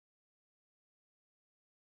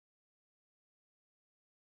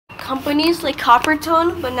Companies like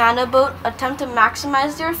Coppertone, Banana Boat attempt to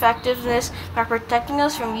maximize their effectiveness by protecting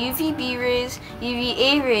us from UVB rays,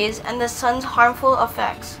 UVA rays, and the sun's harmful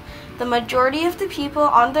effects. The majority of the people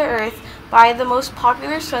on the earth buy the most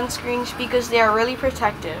popular sunscreens because they are really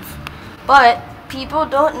protective. But people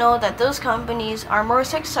don't know that those companies are more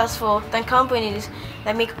successful than companies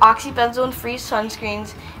that make oxybenzone-free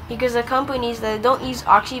sunscreens, because the companies that don't use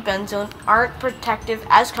oxybenzone aren't protective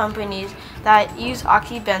as companies that use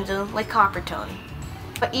oxybenzone like Coppertone.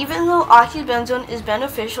 But even though oxybenzone is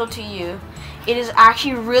beneficial to you, it is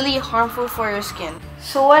actually really harmful for your skin.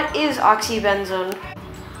 So what is oxybenzone?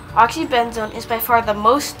 Oxybenzone is by far the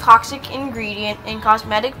most toxic ingredient in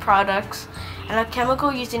cosmetic products and a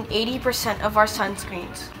chemical used in 80% of our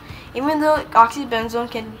sunscreens. Even though oxybenzone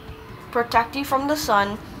can protect you from the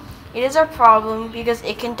sun, it is a problem because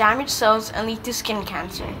it can damage cells and lead to skin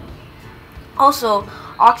cancer. Also,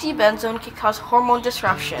 oxybenzone can cause hormone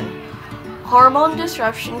disruption. Hormone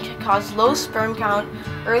disruption can cause low sperm count,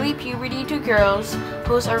 early puberty to girls,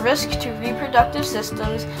 pose a risk to reproductive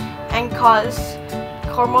systems, and cause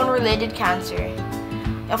hormone-related cancer.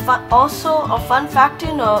 Also, a fun fact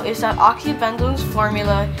to know is that oxybenzone's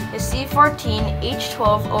formula is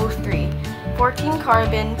C14H12O3, 14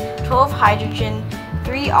 carbon, 12 hydrogen,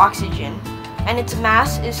 3 oxygen, and its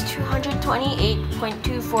mass is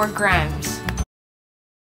 228.24 grams.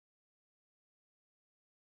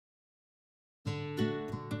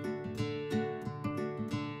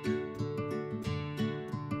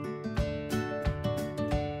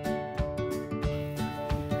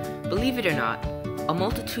 Believe it or not, a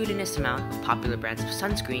multitudinous amount of popular brands of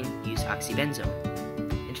sunscreen use oxybenzone.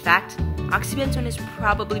 In fact, oxybenzone has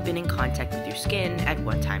probably been in contact with your skin at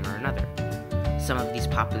one time or another. Some of these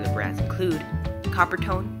popular brands include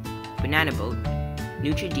Coppertone, Banana Boat,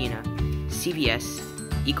 Neutrogena, CVS,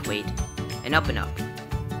 Equate, and Up and Up.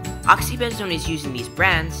 Oxybenzone is using these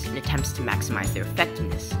brands in attempts to maximize their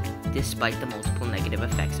effectiveness, despite the multiple negative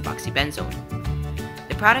effects of oxybenzone.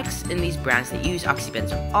 The products in these brands that use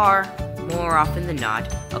oxybenzone are, more often than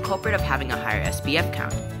not, a culprit of having a higher SPF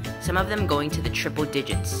count, some of them going to the triple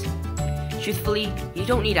digits. Truthfully, you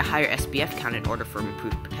don't need a higher SPF count in order for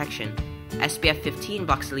improved protection. SPF 15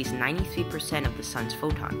 blocks at least 93% of the sun's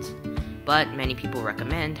photons, but many people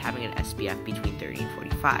recommend having an SPF between 30 and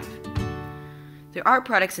 45. There are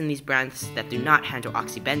products in these brands that do not handle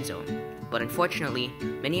oxybenzone, but unfortunately,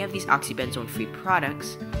 many of these oxybenzone-free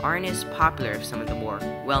products aren't as popular as some of the more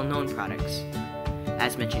well-known products.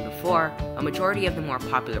 As mentioned before, a majority of the more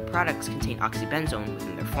popular products contain oxybenzone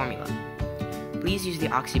within their formula. Please use the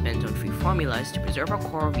oxybenzone-free formulas to preserve our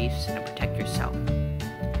coral reefs and protect yourself.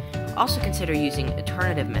 Also consider using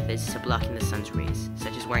alternative methods to blocking the sun's rays,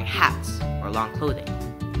 such as wearing hats or long clothing.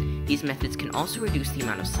 These methods can also reduce the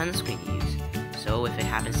amount of sunscreen you use, so if it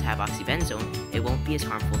happens to have oxybenzone, it won't be as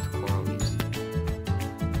harmful to coral reefs.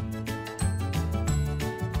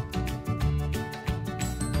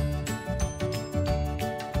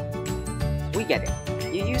 We get it.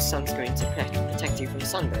 You use sunscreen to protect you from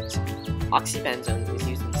sunburns. Oxybenzone is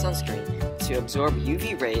used in sunscreen to absorb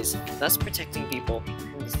UV rays, thus protecting people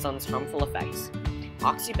from the sun's harmful effects.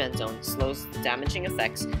 Oxybenzone slows the damaging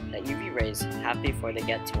effects that UV rays have before they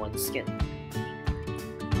get to one's skin.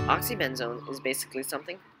 Oxybenzone is basically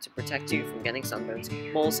something to protect you from getting sunburns,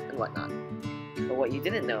 moles, and whatnot. But what you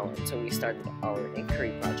didn't know until we started our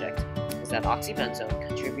inquiry project is that oxybenzone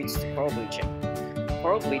contributes to coral bleaching.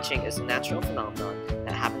 Coral bleaching is a natural phenomenon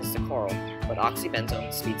that happens to coral, but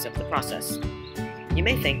oxybenzone speeds up the process. You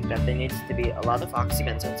may think that there needs to be a lot of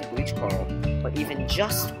oxybenzone to bleach coral, but even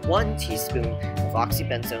just 1 teaspoon of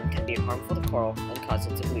oxybenzone can be harmful to coral and cause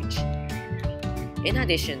it to bleach. In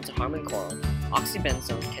addition to harming coral,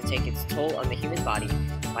 oxybenzone can take its toll on the human body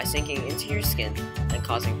by sinking into your skin and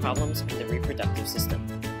causing problems in the reproductive system.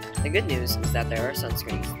 The good news is that there are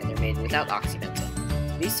sunscreens that are made without oxybenzone.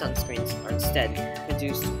 These sunscreens are instead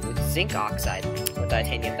produced with zinc oxide or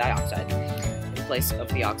titanium dioxide in place of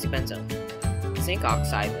the oxybenzone. Zinc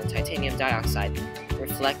oxide and titanium dioxide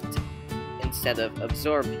reflect instead of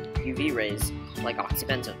absorb UV rays like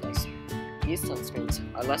oxybenzone does. These sunscreens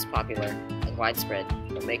are less popular and widespread,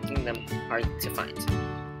 but making them hard to find.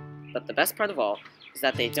 But the best part of all is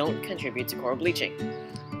that they don't contribute to coral bleaching.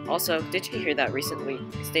 Also, did you hear that recently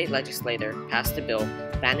a state legislator passed a bill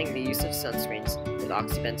banning the use of sunscreens with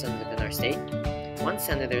oxybenzone within our state? One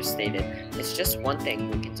senator stated, "It's just one thing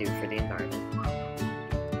we can do for the environment."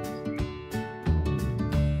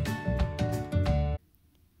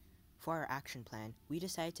 For our action plan, we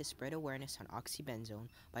decided to spread awareness on oxybenzone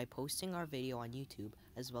by posting our video on YouTube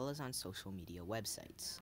as well as on social media websites.